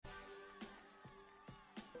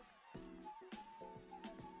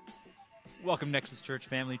Welcome, Nexus Church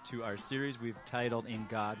family, to our series we've titled In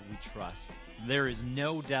God We Trust. There is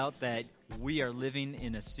no doubt that we are living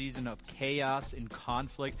in a season of chaos and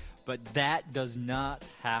conflict, but that does not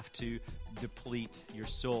have to deplete your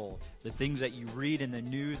soul. The things that you read in the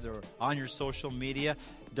news or on your social media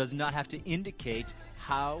does not have to indicate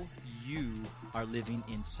how you are living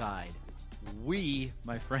inside. We,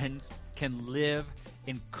 my friends, can live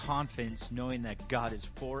in confidence knowing that God is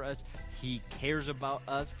for us, He cares about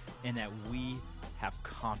us, and that we have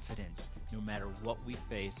confidence no matter what we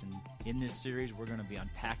face. And in this series, we're going to be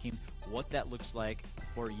unpacking what that looks like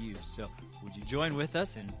for you. So would you join with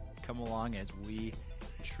us and come along as we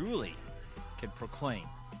truly can proclaim,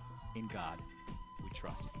 in God we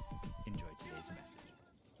trust. Enjoy today's message.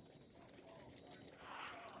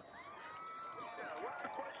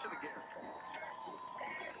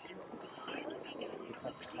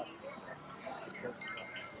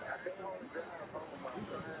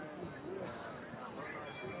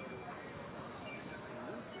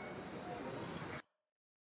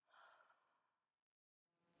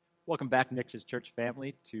 Welcome back, Nexus Church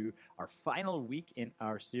family, to our final week in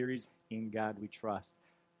our series, In God We Trust.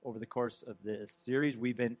 Over the course of this series,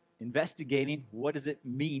 we've been investigating what does it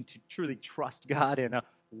mean to truly trust God in a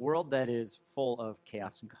world that is full of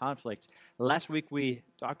chaos and conflicts. Last week, we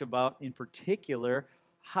talked about, in particular,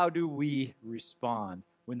 how do we respond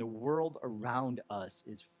when the world around us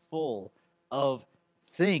is full of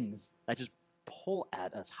things that just pull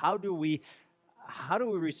at us? How do we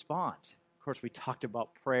respond? Of course, we talked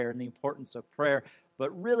about prayer and the importance of prayer, but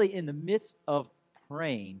really in the midst of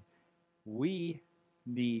praying, we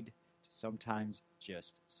need to sometimes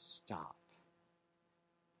just stop.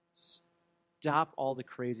 Stop all the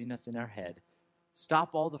craziness in our head.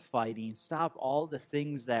 Stop all the fighting. Stop all the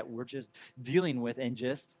things that we're just dealing with and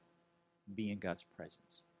just be in God's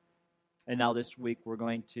presence. And now this week, we're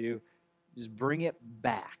going to just bring it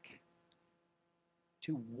back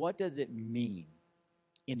to what does it mean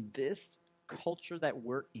in this culture that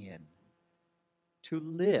we're in to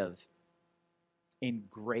live in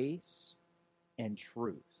grace and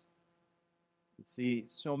truth. You see,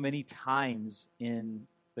 so many times in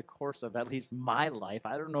the course of at least my life,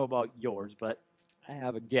 I don't know about yours, but I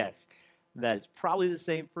have a guess that it's probably the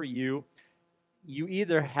same for you. You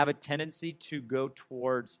either have a tendency to go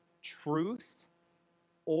towards truth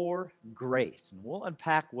or grace. And we'll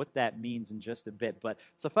unpack what that means in just a bit. But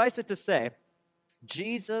suffice it to say,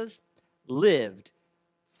 Jesus lived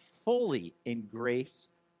fully in grace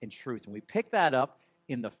and truth. And we pick that up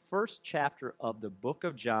in the first chapter of the book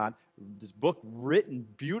of John, this book written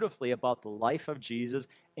beautifully about the life of Jesus,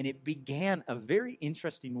 and it began a very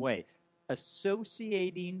interesting way,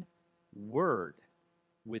 associating Word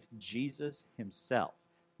with Jesus himself.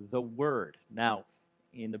 The Word. Now,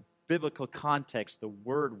 in the biblical context, the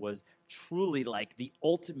Word was truly like the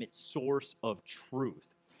ultimate source of truth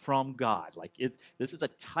from God. This is a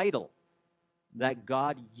title that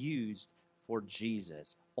God used for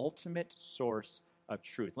Jesus, ultimate source of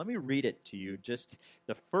truth. Let me read it to you, just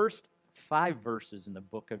the first 5 verses in the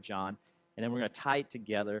book of John, and then we're going to tie it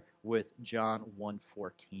together with John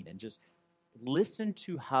 1:14, and just listen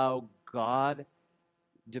to how God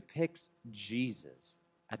depicts Jesus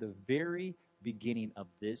at the very beginning of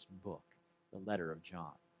this book, the letter of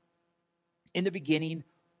John. In the beginning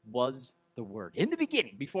was the Word. In the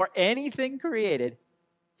beginning, before anything created,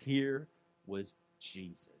 here was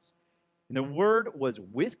Jesus. And the Word was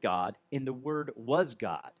with God, and the Word was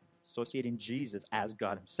God, associating Jesus as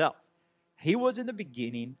God himself. He was in the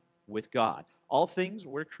beginning with God. All things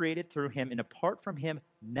were created through him, and apart from him,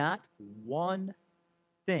 not one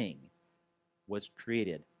thing was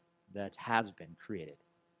created that has been created.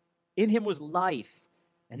 In him was life,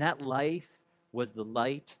 and that life was the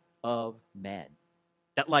light of men.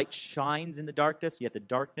 That light shines in the darkness, yet the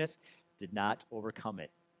darkness did not overcome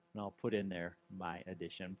it. And I'll put in there my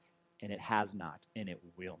addition, and it has not, and it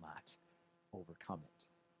will not overcome it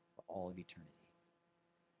for all of eternity.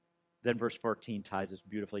 Then verse 14 ties us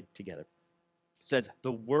beautifully together. It says,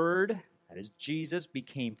 the Word, that is Jesus,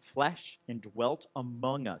 became flesh and dwelt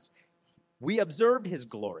among us. We observed his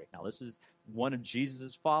glory. Now this is one of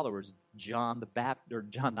Jesus' followers, John,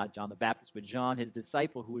 his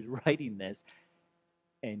disciple, who is writing this.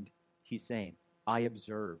 And he's saying, I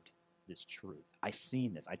observed this truth. I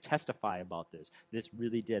seen this. I testify about this. This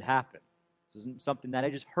really did happen. This isn't something that I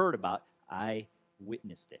just heard about. I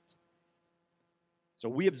witnessed it. So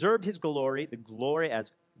we observed his glory, the glory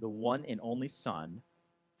as the one and only Son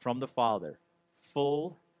from the Father,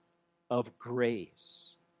 full of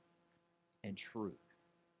grace and truth.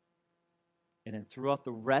 And then throughout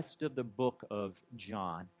the rest of the book of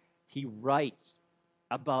John, he writes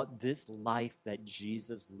about this life that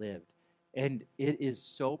Jesus lived. And it is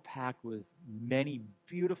so packed with many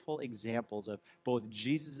beautiful examples of both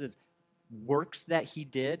Jesus' works that he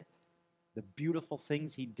did, the beautiful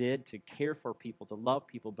things he did to care for people, to love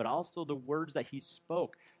people, but also the words that he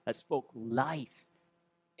spoke, that spoke life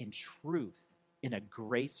and truth in a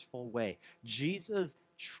graceful way. Jesus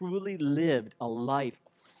truly lived a life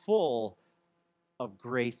full of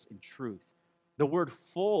grace and truth. The word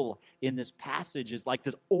full in this passage is like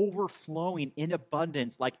this overflowing in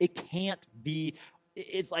abundance. Like it can't be,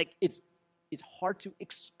 it's like, it's hard to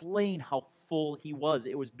explain how full he was.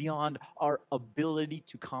 It was beyond our ability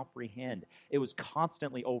to comprehend. It was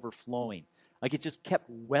constantly overflowing. Like it just kept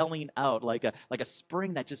welling out like a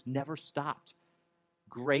spring that just never stopped.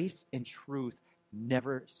 Grace and truth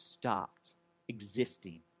never stopped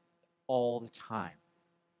existing all the time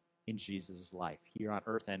in Jesus' life here on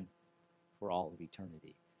earth and for all of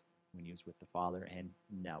eternity when he was with the Father and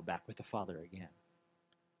now back with the Father again.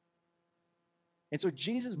 And so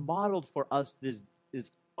Jesus modeled for us this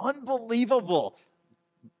unbelievable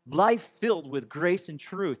life filled with grace and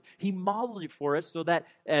truth. He modeled it for us so that,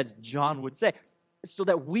 as John would say, so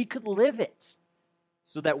that we could live it,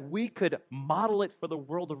 so that we could model it for the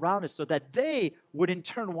world around us, so that they would in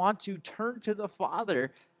turn want to turn to the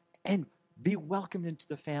Father and be welcomed into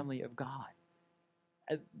the family of God.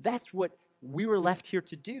 That's what we were left here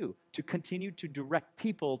to do, to continue to direct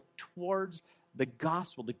people towards the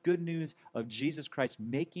gospel, the good news of Jesus Christ,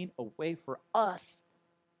 making a way for us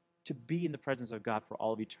to be in the presence of God for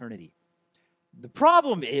all of eternity. The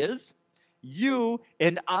problem is, you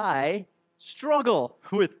and I struggle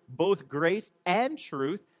with both grace and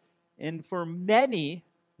truth, and for many,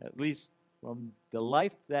 at least from the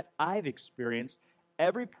life that I've experienced,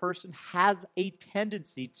 every person has a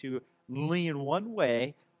tendency to lean one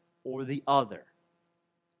way or the other.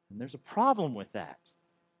 And there's a problem with that.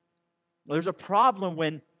 There's a problem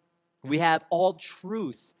when we have all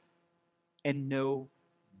truth and no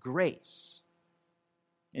grace.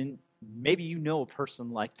 And maybe you know a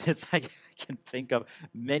person like this. I can think of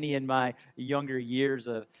many in my younger years.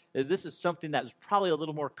 This is something that was probably a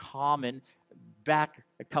little more common back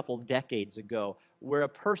a couple decades ago, where a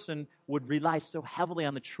person would rely so heavily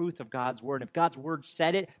on the truth of God's word. If God's word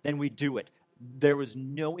said it, then we do it. There was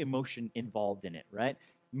no emotion involved in it, right?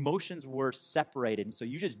 Emotions were separated, and so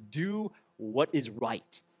you just do what is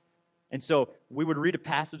right. And so we would read a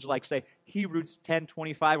passage like, say, Hebrews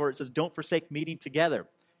 10:25, where it says, don't forsake meeting together.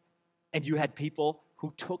 And you had people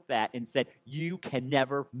who took that and said, you can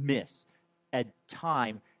never miss a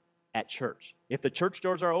time at church. If the church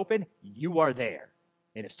doors are open, you are there.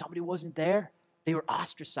 And if somebody wasn't there, they were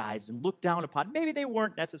ostracized and looked down upon. Maybe they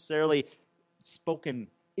weren't necessarily spoken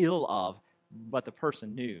ill of, but the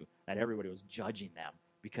person knew that everybody was judging them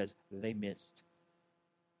because they missed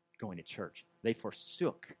going to church. They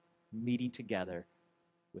forsook meeting together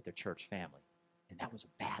with their church family. And that was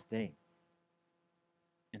a bad thing.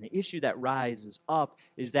 And the issue that rises up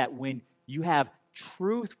is that when you have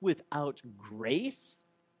truth without grace,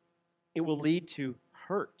 it will lead to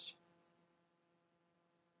hurt.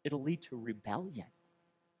 It'll lead to rebellion.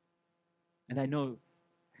 And I know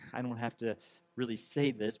I don't have to really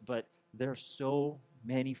say this, but there are so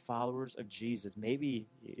many followers of Jesus. Maybe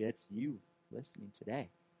it's you listening today.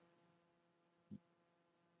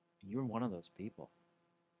 You're one of those people.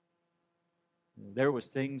 There was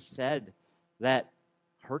things said that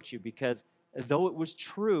hurt you because though it was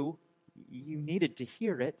true, you needed to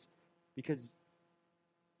hear it, because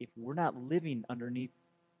if we're not living underneath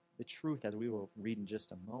the truth, as we will read in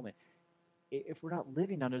just a moment, if we're not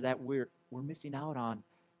living under that, we're missing out on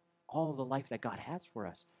all of the life that God has for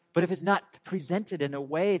us. But if it's not presented in a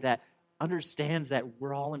way that understands that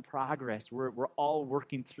we're all in progress, we're all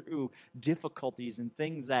working through difficulties and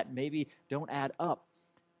things that maybe don't add up,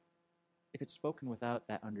 if it's spoken without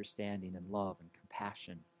that understanding and love and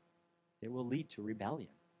compassion, it will lead to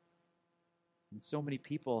rebellion. And so many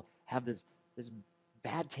people have this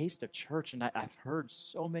bad taste of church, and I've heard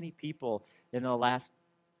so many people in the last,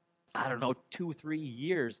 2 or 3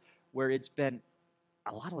 years where it's been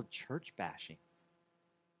a lot of church bashing.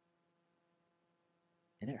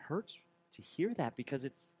 And it hurts to hear that because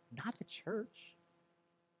it's not the church.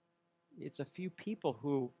 It's a few people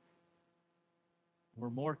who were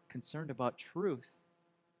more concerned about truth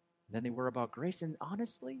than they were about grace. And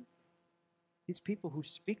honestly, these people who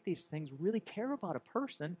speak these things really care about a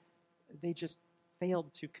person. They just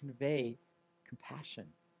failed to convey compassion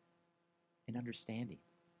and understanding.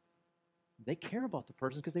 They care about the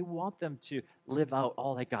person because they want them to live out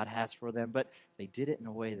all that God has for them, but they did it in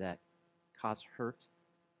a way that caused hurt,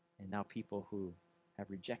 and now people who have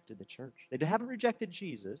rejected the church. They haven't rejected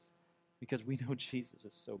Jesus because we know Jesus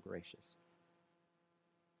is so gracious.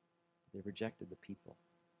 They rejected the people.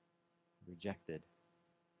 They rejected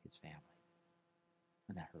his family.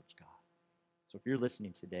 And that hurts God. So if you're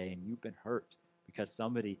listening today and you've been hurt because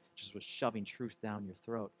somebody just was shoving truth down your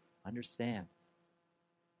throat, understand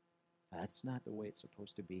that's not the way it's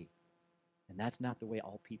supposed to be. And that's not the way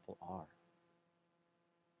all people are.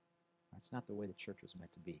 That's not the way the church was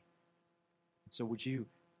meant to be. And so would you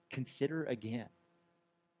consider again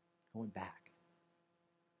going back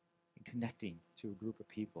and connecting to a group of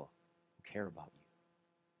people who care about you,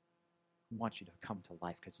 who want you to come to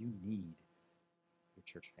life because you need your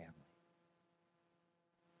church family.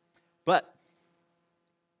 But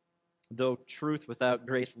though truth without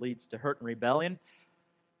grace leads to hurt and rebellion,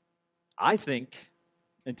 I think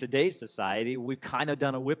in today's society, we've kind of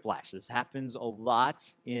done a whiplash. This happens a lot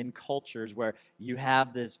in cultures where you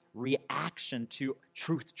have this reaction to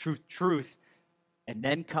truth, and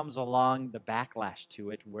then comes along the backlash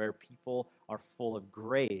to it where people are full of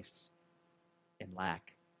grace and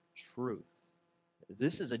lack truth.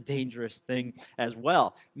 This is a dangerous thing as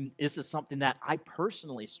well. This is something that I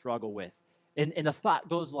personally struggle with. And the thought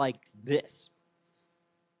goes like this.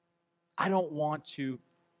 I don't want to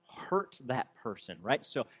hurt that person, right?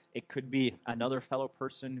 So it could be another fellow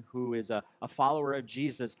person who is a follower of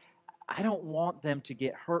Jesus. I don't want them to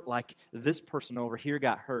get hurt like this person over here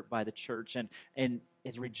got hurt by the church and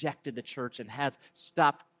has rejected the church and has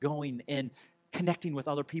stopped going and connecting with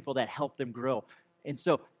other people that help them grow. And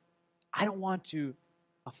so I don't want to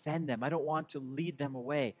offend them. I don't want to lead them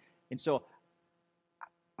away. And so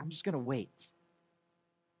I'm just going to wait.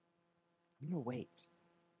 I'm going to wait.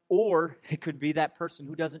 Or it could be that person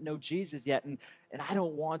who doesn't know Jesus yet, and I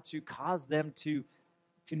don't want to cause them to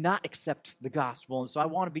not accept the gospel. And so I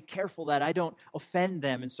want to be careful that I don't offend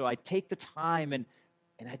them. And so I take the time and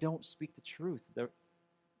I don't speak the truth. The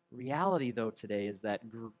reality, though, today is that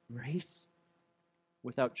grace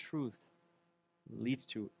without truth leads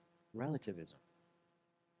to relativism.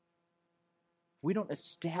 If we don't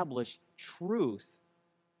establish truth,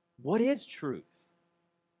 what is truth?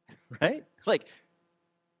 Right? Like,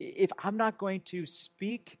 if I'm not going to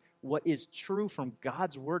speak what is true from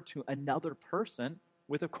God's word to another person,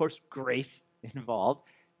 with, of course, grace involved,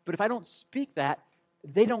 but if I don't speak that,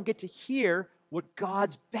 they don't get to hear what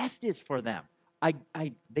God's best is for them.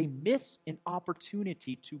 They miss an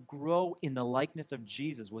opportunity to grow in the likeness of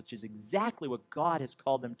Jesus, which is exactly what God has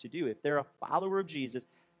called them to do. If they're a follower of Jesus,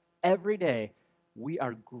 every day we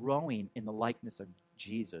are growing in the likeness of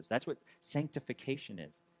Jesus. That's what sanctification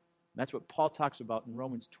is. That's what Paul talks about in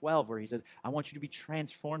Romans 12, where he says, I want you to be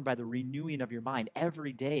transformed by the renewing of your mind.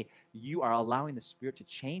 Every day you are allowing the Spirit to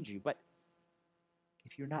change you. But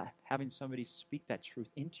if you're not having somebody speak that truth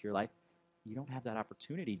into your life, you don't have that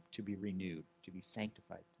opportunity to be renewed, to be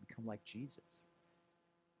sanctified, to become like Jesus.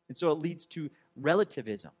 And so it leads to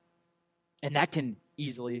relativism. And that can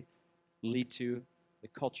easily lead to the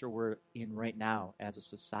culture we're in right now as a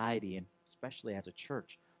society, and especially as a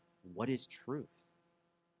church. What is truth?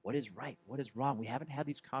 What is right? What is wrong? We haven't had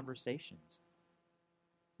these conversations.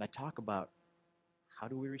 And I talk about how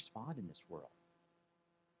do we respond in this world?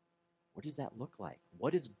 What does that look like?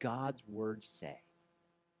 What does God's word say?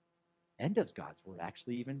 And does God's word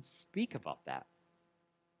actually even speak about that?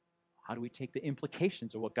 How do we take the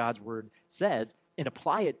implications of what God's word says and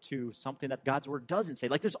apply it to something that God's word doesn't say?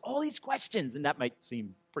 Like, there's all these questions, and that might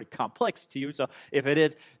seem pretty complex to you. So if it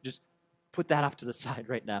is, just put that off to the side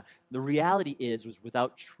right now. The reality is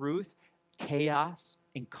without truth, chaos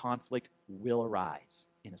and conflict will arise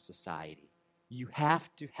in a society. You have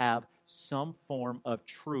to have some form of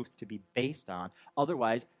truth to be based on.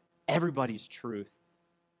 Otherwise, everybody's truth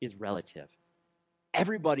is relative.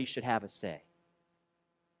 Everybody should have a say.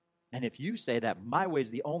 And if you say that my way is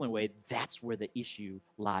the only way, that's where the issue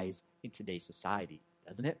lies in today's society,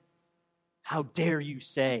 doesn't it? How dare you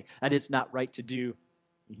say that it's not right to do?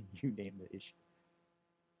 You name the issue.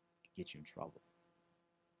 It could get you in trouble.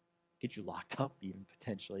 Get you locked up even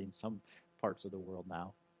potentially in some parts of the world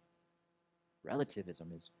now. Relativism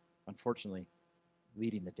is unfortunately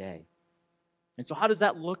leading the day. And so how does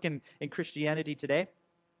that look in Christianity today?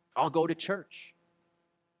 I'll go to church,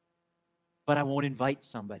 but I won't invite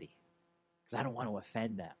somebody because I don't want to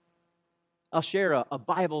offend them. I'll share a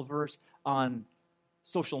Bible verse on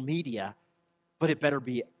social media, but it better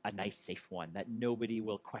be a nice, safe one that nobody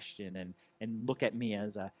will question and look at me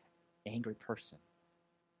as an angry person.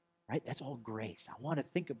 Right? That's all grace. I want to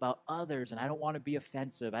think about others, and I don't want to be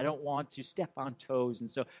offensive. I don't want to step on toes. And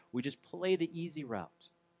so we just play the easy route.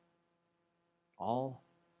 All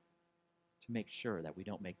to make sure that we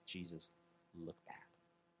don't make Jesus look bad.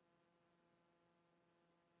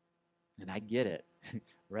 And I get it,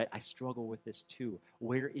 right? I struggle with this too.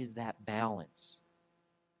 Where is that balance?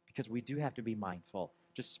 Because we do have to be mindful.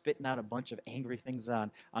 Just spitting out a bunch of angry things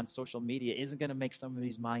on social media isn't going to make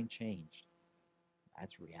somebody's mind change.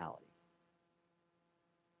 That's reality.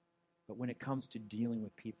 But when it comes to dealing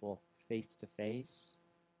with people face to face,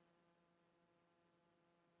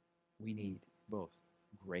 we need both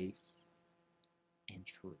grace and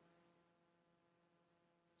truth.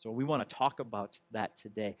 So we want to talk about that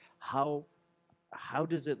today. How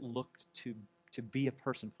does it look to be a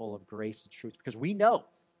person full of grace and truth? Because we know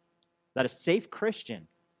that a safe Christian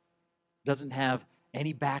doesn't have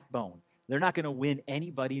any backbone. They're not going to win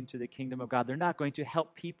anybody into the kingdom of God. They're not going to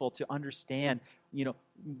help people to understand,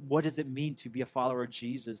 what does it mean to be a follower of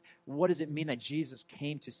Jesus? What does it mean that Jesus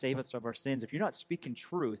came to save us of our sins? If you're not speaking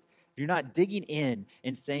truth, if you're not digging in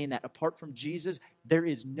and saying that apart from Jesus, there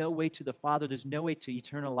is no way to the Father, there's no way to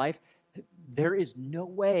eternal life, there is no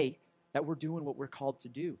way that we're doing what we're called to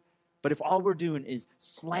do. But if all we're doing is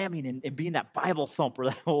slamming and being that Bible thumper,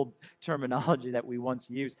 that old terminology that we once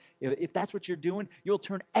used, if that's what you're doing, you'll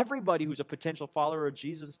turn everybody who's a potential follower of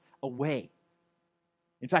Jesus away.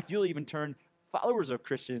 In fact, you'll even turn followers of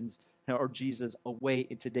Christians or Jesus away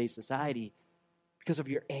in today's society because of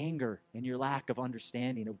your anger and your lack of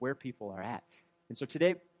understanding of where people are at. And so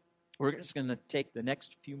today, we're just going to take the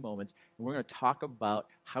next few moments and we're going to talk about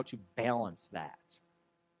how to balance that.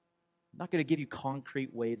 I'm not going to give you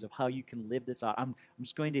concrete ways of how you can live this out. I'm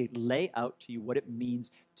just going to lay out to you what it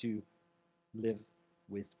means to live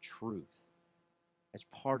with truth as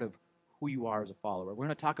part of who you are as a follower. We're going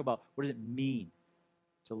to talk about what does it mean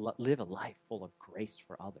to live a life full of grace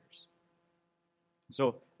for others.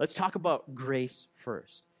 So let's talk about grace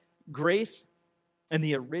first. Grace in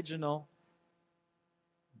the original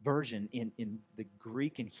version in the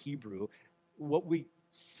Greek and Hebrew, what we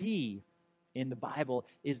see in the Bible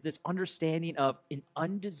is this understanding of an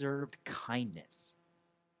undeserved kindness.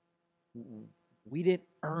 We didn't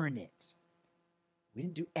earn it. We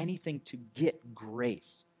didn't do anything to get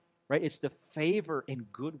grace, right? It's the favor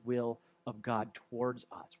and goodwill of God towards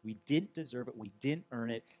us. We didn't deserve it. We didn't earn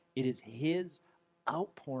it. It is His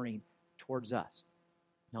outpouring towards us.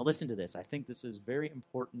 Now listen to this. I think this is very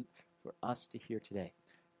important for us to hear today.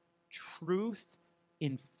 Truth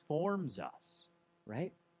informs us,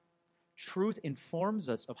 right? Truth informs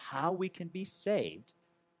us of how we can be saved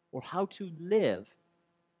or how to live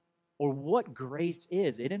or what grace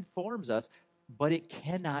is. It informs us, but it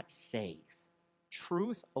cannot save.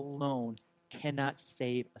 Truth alone cannot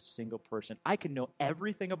save a single person. I can know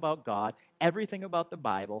everything about God, everything about the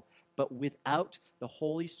Bible, but without the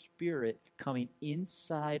Holy Spirit coming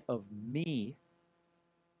inside of me,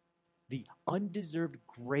 the undeserved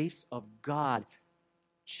grace of God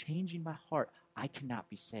changing my heart, I cannot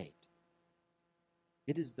be saved.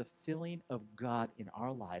 It is the filling of God in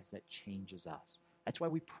our lives that changes us. That's why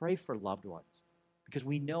we pray for loved ones, because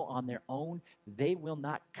we know on their own they will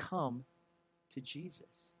not come to Jesus.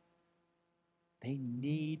 They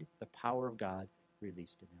need the power of God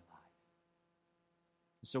released in their life.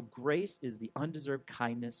 So grace is the undeserved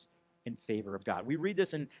kindness and favor of God. We read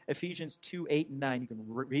this in Ephesians 2, 8, and 9. You can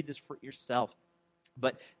read this for yourself.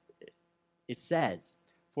 But it says,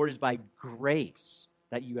 "For it is by grace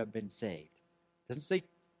that you have been saved." It doesn't say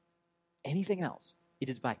anything else. It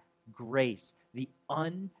is by grace, the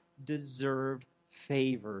undeserved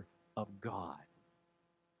favor of God.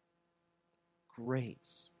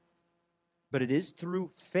 Grace. But it is through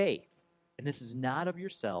faith. And this is not of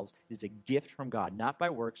yourselves. It is a gift from God, not by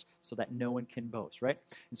works, so that no one can boast, right?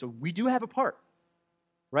 And so we do have a part,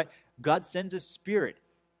 right? God sends His Spirit.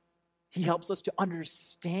 He helps us to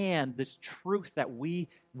understand this truth that we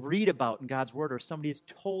read about in God's Word or somebody has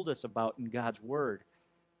told us about in God's Word.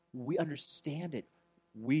 We understand it.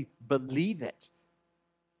 We believe it.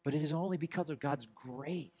 But it is only because of God's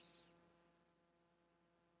grace.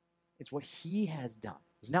 It's what He has done.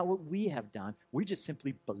 It's not what we have done. We just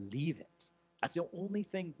simply believe it. That's the only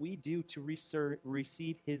thing we do to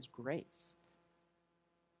receive His grace.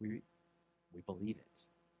 We believe it.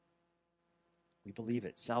 We believe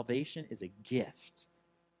it. Salvation is a gift.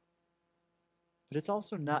 But it's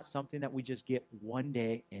also not something that we just get one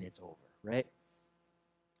day and it's over, right?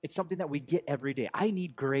 It's something that we get every day. I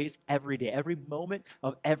need grace every day. Every moment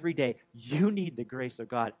of every day, you need the grace of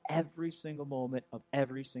God every single moment of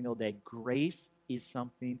every single day. Grace is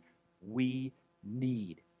something we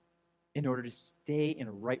need in order to stay in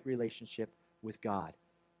a right relationship with God.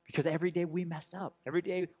 Because every day we mess up. Every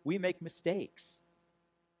day we make mistakes.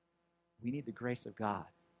 We need the grace of God.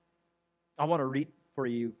 I want to read for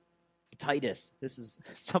you Titus. This is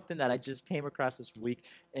something that I just came across this week,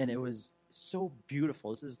 and it was so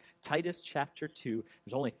beautiful. This is Titus chapter 2.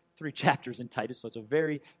 There's only 3 chapters in Titus, so it's a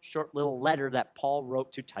very short little letter that Paul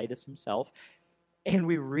wrote to Titus himself. And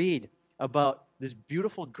we read about this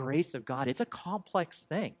beautiful grace of God. It's a complex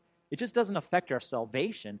thing. It just doesn't affect our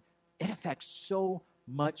salvation. It affects so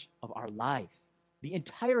much of our life. The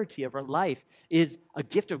entirety of our life is a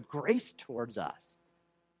gift of grace towards us.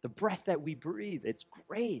 The breath that we breathe, it's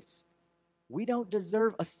grace. We don't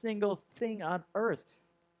deserve a single thing on earth.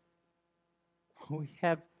 We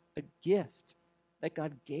have a gift that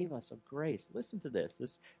God gave us of grace. Listen to this.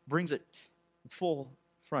 This brings it full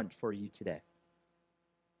front for you today.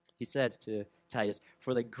 He says to Titus,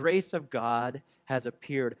 "For the grace of God has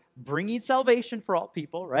appeared, bringing salvation for all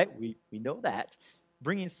people," right? We know that.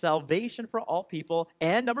 Bringing salvation for all people.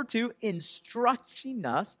 And number 2, instructing,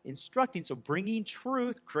 so bringing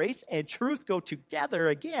truth, grace and truth go together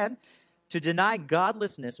again, to deny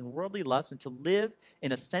godlessness and worldly lust and to live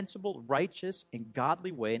in a sensible, righteous, and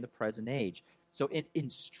godly way in the present age. So it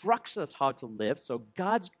instructs us how to live. So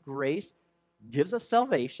God's grace gives us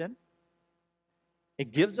salvation.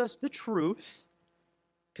 It gives us the truth.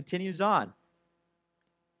 Continues on.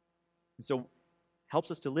 And so helps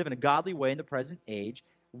us to live in a godly way in the present age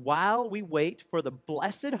while we wait for the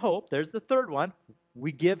blessed hope. There's the third one.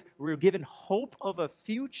 We're given hope of a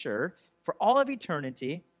future for all of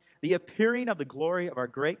eternity, the appearing of the glory of our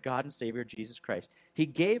great God and Savior, Jesus Christ. He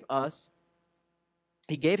gave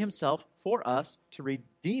himself for us to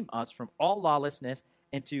redeem us from all lawlessness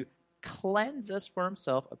and to cleanse us for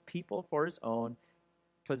himself, a people for his own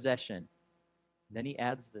possession. Then he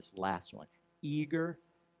adds this last one, eager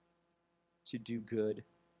to do good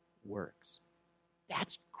works.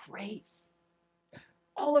 That's grace.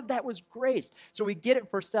 All of that was grace. So we get it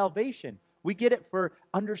for salvation. We get it for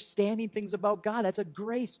understanding things about God. That's a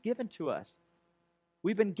grace given to us.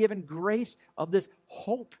 We've been given grace of this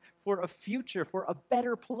hope for a future, for a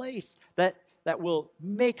better place that will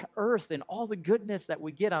make earth and all the goodness that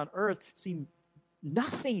we get on earth seem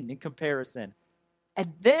nothing in comparison.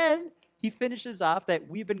 And then he finishes off that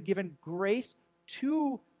we've been given grace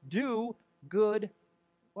to do good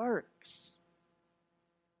works.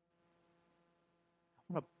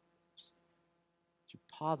 I want to just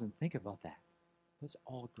pause and think about that. That's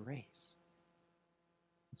all grace.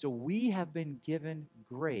 And so we have been given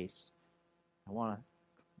grace. I want to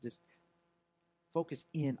just focus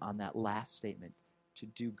in on that last statement, to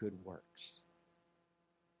do good works.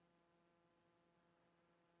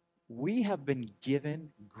 We have been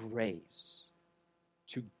given grace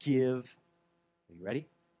to give, are you ready?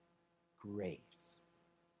 Grace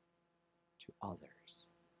to others.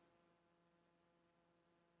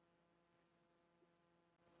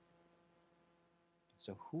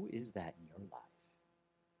 So who is that in your life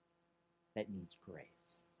that needs grace?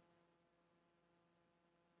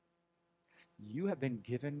 You have been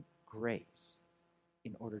given grace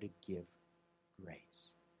in order to give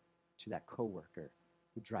grace to that coworker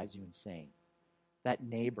who drives you insane, that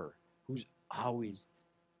neighbor who's always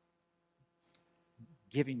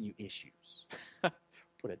giving you issues.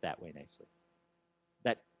 Put it that way nicely.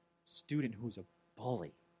 That student who's a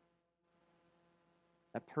bully.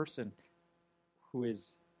 That person who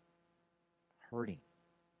is hurting.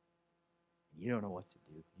 You don't know what to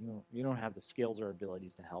do. You don't have the skills or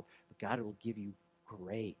abilities to help, but God will give you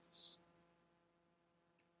grace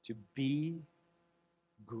to be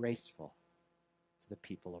graceful to the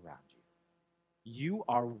people around you. You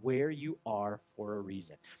are where you are for a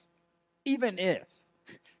reason. Even if,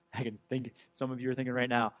 I can think, some of you are thinking right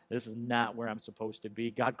now, this is not where I'm supposed to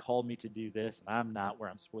be. God called me to do this, and I'm not where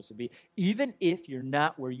I'm supposed to be. Even if you're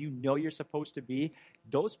not where you know you're supposed to be,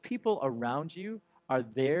 those people around you are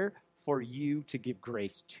there for you to give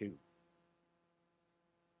grace to.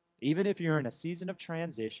 Even if you're in a season of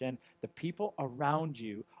transition, the people around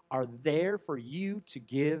you are there for you to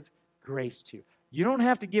give grace to. You don't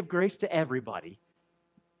have to give grace to everybody,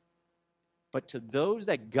 but to those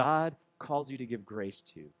that God calls you to give grace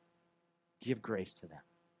to, give grace to them.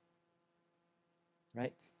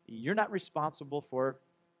 Right? You're not responsible for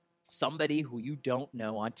somebody who you don't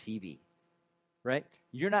know on TV. Right?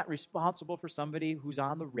 You're not responsible for somebody who's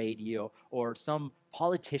on the radio or some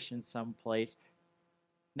politician someplace.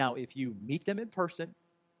 Now, if you meet them in person,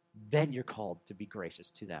 then you're called to be gracious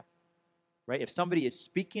to them. Right? If somebody is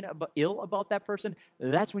speaking ill about that person,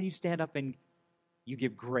 that's when you stand up and you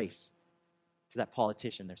give grace to that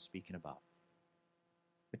politician they're speaking about.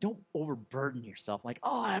 But don't overburden yourself like,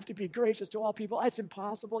 oh, I have to be gracious to all people. That's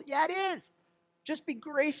impossible. Yeah, it is. Just be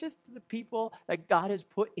gracious to the people that God has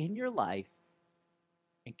put in your life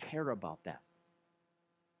and care about them.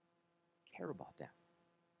 Care about them.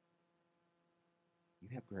 You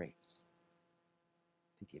have grace.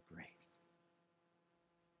 give grace.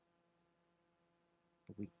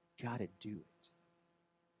 But we got to do it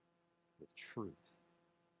with truth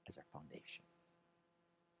as our foundation.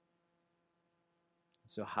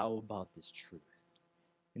 So how about this truth?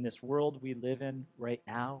 In this world we live in right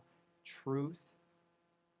now, truth,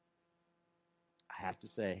 I have to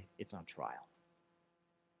say, it's on trial.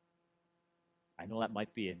 I know that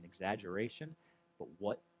might be an exaggeration, but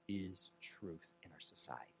what is truth in our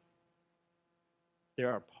society?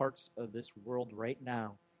 There are parts of this world right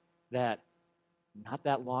now that not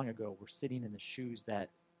that long ago were sitting in the shoes that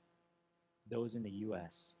those in the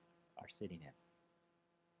U.S. are sitting in.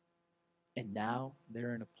 And now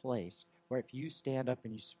they're in a place where if you stand up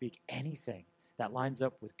and you speak anything that lines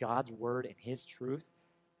up with God's word and his truth,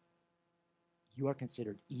 you are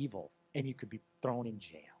considered evil and you could be thrown in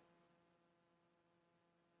jail.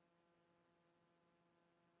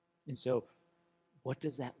 And so, what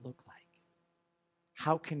does that look like?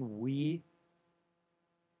 How can we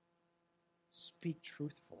speak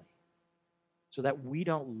truthfully so that we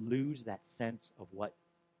don't lose that sense of what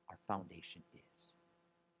our foundation is?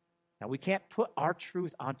 Now, we can't put our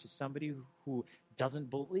truth onto somebody who doesn't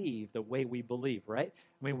believe the way we believe, right?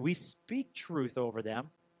 I mean, we speak truth over them,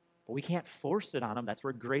 but we can't force it on them. That's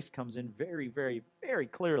where grace comes in very, very, very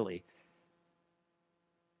clearly.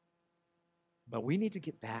 But we need to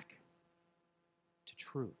get back to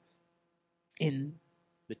truth in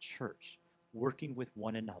the church, working with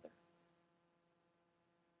one another.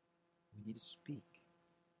 We need to speak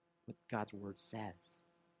what God's word says.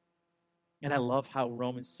 And I love how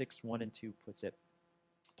Romans 6:1-2 puts it.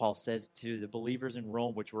 Paul says to the believers in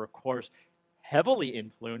Rome, which were, of course, heavily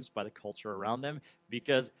influenced by the culture around them,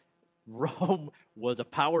 because Rome was a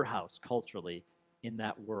powerhouse culturally in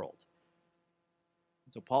that world.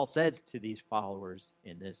 So Paul says to these followers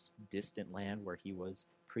in this distant land where he was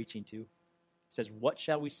preaching to, he says, "What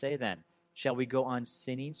shall we say then? Shall we go on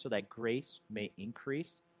sinning so that grace may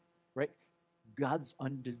increase?" Right? God's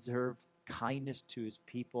undeserved kindness to his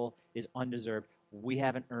people is undeserved. We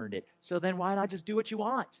haven't earned it. So then why not just do what you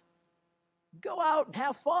want? Go out and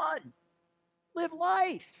have fun. Live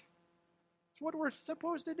life. It's what we're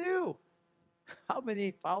supposed to do. How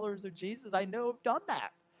many followers of Jesus I know have done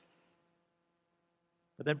that?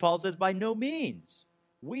 But then Paul says, by no means.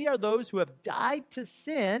 We are those who have died to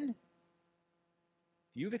sin.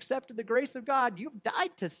 If you've accepted the grace of God, you've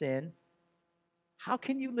died to sin. How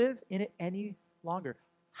can you live in it any longer?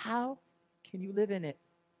 How can you live in it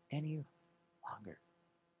any longer?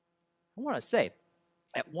 I want to say,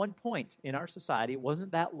 at one point in our society, it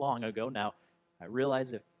wasn't that long ago. Now, I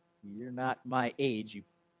realize if you're not my age, you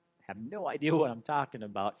have no idea what I'm talking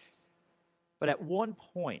about. But at one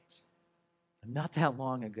point, not that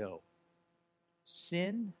long ago,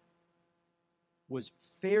 sin was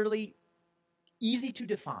fairly easy to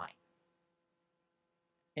define.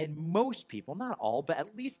 And most people, not all, but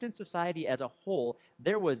at least in society as a whole,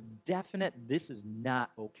 there was definite, this is not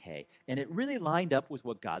okay. And it really lined up with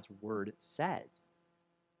what God's word said.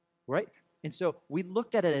 Right? And so we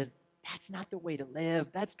looked at it as, that's not the way to live.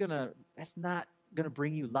 That's not going to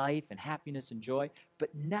bring you life and happiness and joy.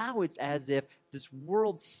 But now it's as if this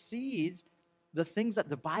world sees the things that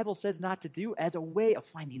the Bible says not to do as a way of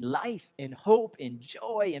finding life and hope and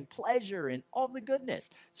joy and pleasure and all the goodness.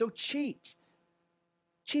 So cheat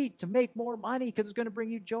to make more money because it's going to bring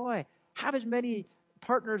you joy. Have as many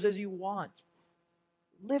partners as you want.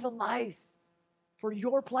 Live a life for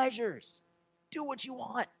your pleasures. Do what you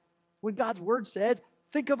want. When God's word says,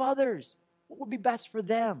 think of others. What would be best for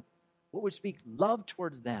them? What would speak love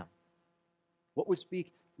towards them? What would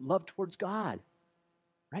speak love towards God?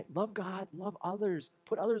 Right? Love God, love others.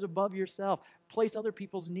 Put others above yourself. Place other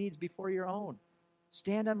people's needs before your own.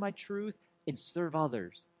 Stand on my truth and serve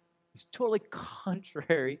others. It's totally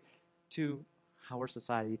contrary to how our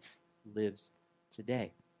society lives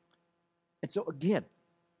today. And so again,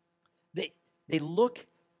 they look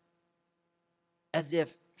as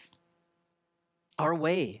if our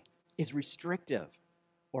way is restrictive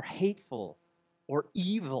or hateful or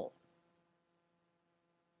evil.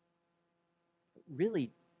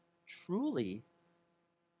 Really, truly,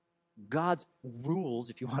 God's rules,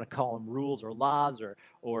 if you want to call them rules or laws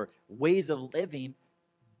or ways of living,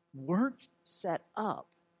 weren't set up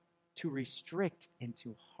to restrict and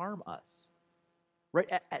to harm us.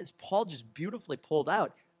 Right? As Paul just beautifully pulled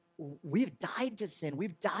out, we've died to sin.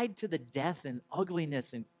 We've died to the death and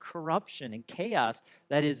ugliness and corruption and chaos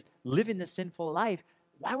that is living the sinful life.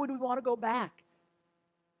 Why would we want to go back?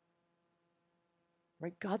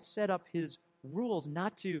 Right? God set up his rules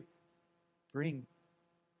not to bring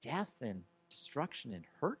death and destruction and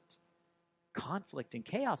hurt, conflict and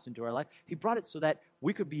chaos into our life. He brought it so that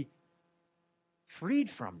we could be freed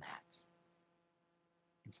from that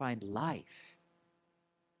and find life,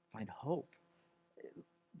 find hope.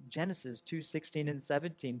 Genesis 2:16 and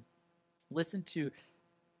 17. Listen to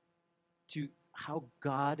how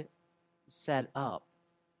God set up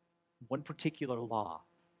one particular law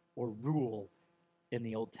or rule in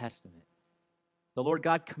the Old Testament. The Lord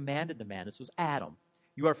God commanded the man, this was Adam,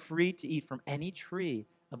 you are free to eat from any tree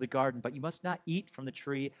of the garden, but you must not eat from the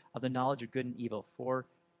tree of the knowledge of good and evil, for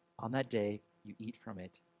on that day you eat from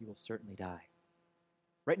it, you will certainly die.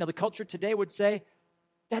 Right now, the culture today would say,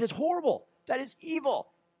 that is horrible, that is evil.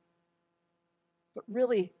 But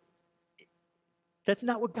really, that's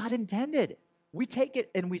not what God intended. We take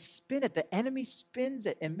it and we spin it. The enemy spins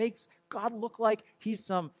it and makes God look like he's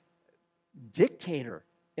some dictator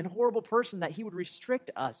and horrible person that he would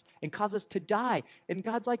restrict us and cause us to die. And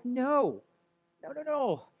God's like, no.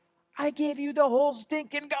 I gave you the whole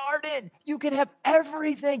stinking garden. You can have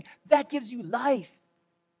everything. That gives you life.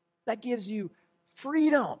 That gives you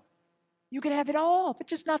freedom. You can have it all, but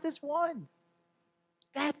just not this one.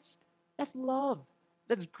 That's love.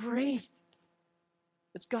 That's grace.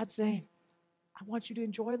 That's God saying, I want you to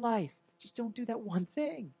enjoy life. Just don't do that one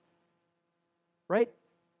thing. Right?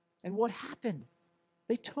 And what happened?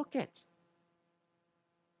 They took it.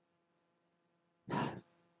 They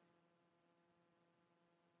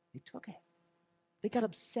took it. They got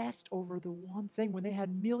obsessed over the one thing when they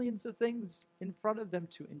had millions of things in front of them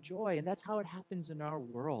to enjoy. And that's how it happens in our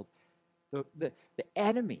world. The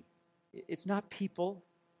enemy, it's not people.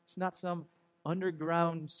 It's not some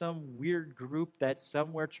underground, some weird group that's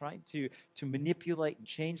somewhere trying to manipulate and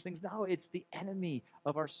change things. No, it's the enemy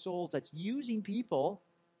of our souls that's using people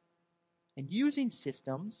and using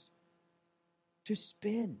systems to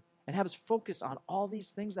spin and have us focus on all these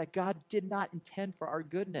things that God did not intend for our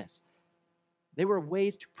goodness. They were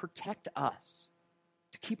ways to protect us,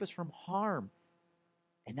 to keep us from harm.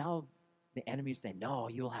 And now the enemy is saying, no,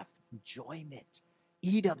 you'll have enjoyment.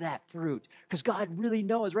 Eat of that fruit. Because God really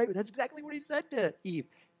knows, right? That's exactly what he said to Eve.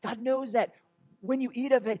 God knows that when you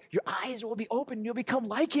eat of it, your eyes will be open and you'll become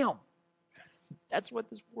like him. That's what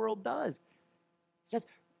this world does. It says,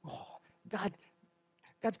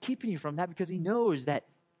 God's keeping you from that because he knows that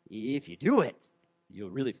if you do it, you'll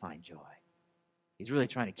really find joy. He's really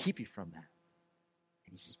trying to keep you from that.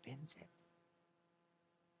 And he spins it.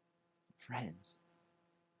 Friends,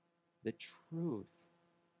 the truth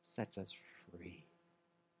sets us free.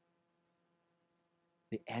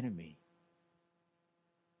 The enemy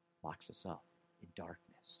locks us up in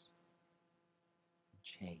darkness, in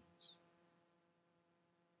chains.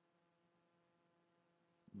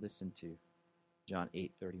 Listen to John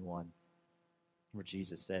 8:31, where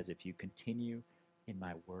Jesus says, if you continue in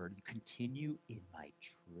my word, you continue in my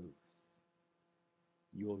truth,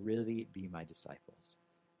 you will really be my disciples,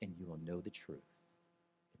 and you will know the truth,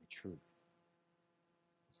 and the truth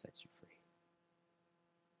sets you free.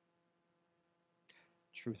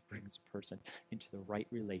 Truth brings a person into the right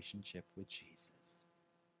relationship with Jesus,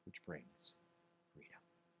 which brings freedom.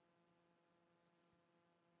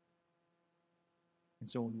 And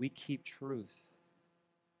so when we keep truth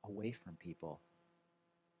away from people,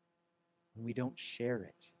 when we don't share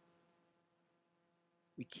it,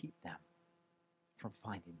 we keep them from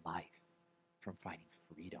finding life, from finding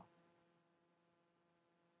freedom.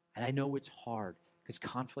 And I know it's hard because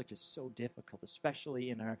conflict is so difficult,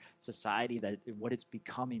 especially in our society, that what it's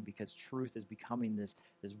becoming, because truth is becoming this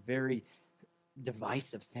very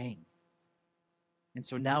divisive thing. And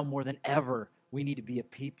so now more than ever, we need to be a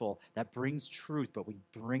people that brings truth, but we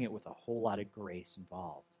bring it with a whole lot of grace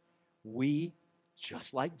involved. We,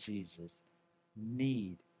 just like Jesus,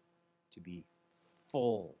 need to be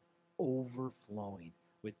full, overflowing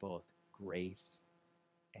with both grace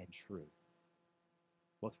and truth.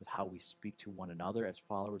 Both with how we speak to one another as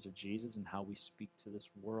followers of Jesus and how we speak to this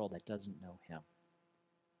world that doesn't know him.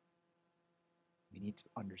 We need to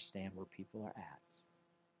understand where people are at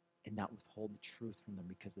and not withhold the truth from them,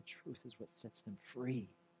 because the truth is what sets them free.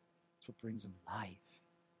 It's what brings them life,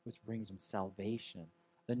 which brings them salvation,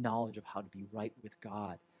 the knowledge of how to be right with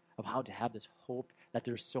God, of how to have this hope that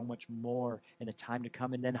there's so much more in the time to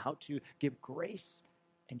come, and then how to give grace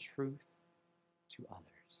and truth to others.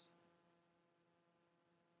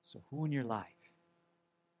 So who in your life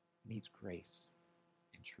needs grace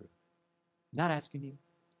and truth? I'm not asking you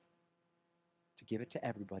to give it to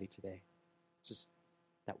everybody today. Just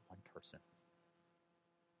that one person.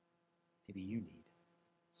 Maybe you need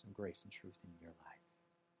some grace and truth in your life.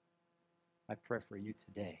 My prayer for you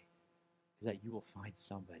today is that you will find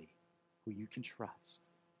somebody who you can trust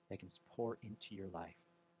that can pour into your life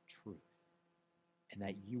truth. and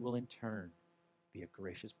that you will in turn be a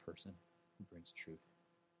gracious person who brings truth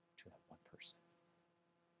to that one person.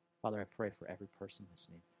 Father, I pray for every person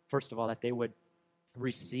listening. First of all, that they would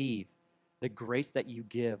receive the grace that you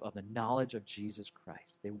give of the knowledge of Jesus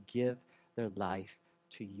Christ. They will give their life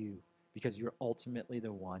to you because you're ultimately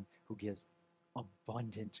the one who gives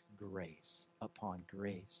abundant grace upon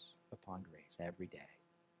grace upon grace every day.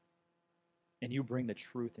 And you bring the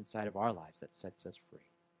truth inside of our lives that sets us free.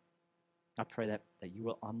 I pray that you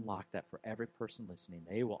will unlock that for every person listening.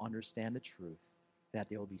 They will understand the truth, that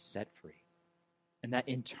they will be set free. And that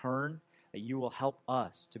in turn, that you will help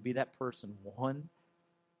us to be that person one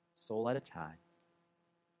soul at a time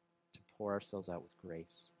to pour ourselves out with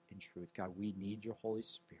grace and truth. God, we need your Holy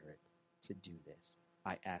Spirit to do this.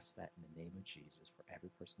 I ask that in the name of Jesus for every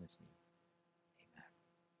person listening. Amen.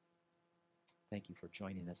 Thank you for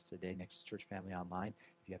joining us today, Nexus Church Family Online.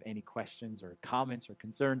 If you have any questions or comments or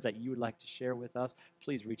concerns that you would like to share with us,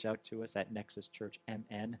 please reach out to us at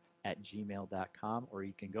nexuschurchmn@gmail.com, or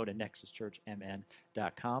you can go to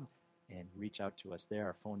nexuschurchmn.com and reach out to us there.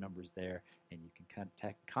 Our phone number is there, and you can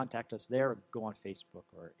contact us there, or go on Facebook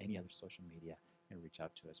or any other social media and reach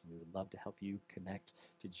out to us. We would love to help you connect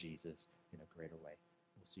to Jesus in a greater way.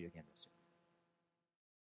 We'll see you again real soon.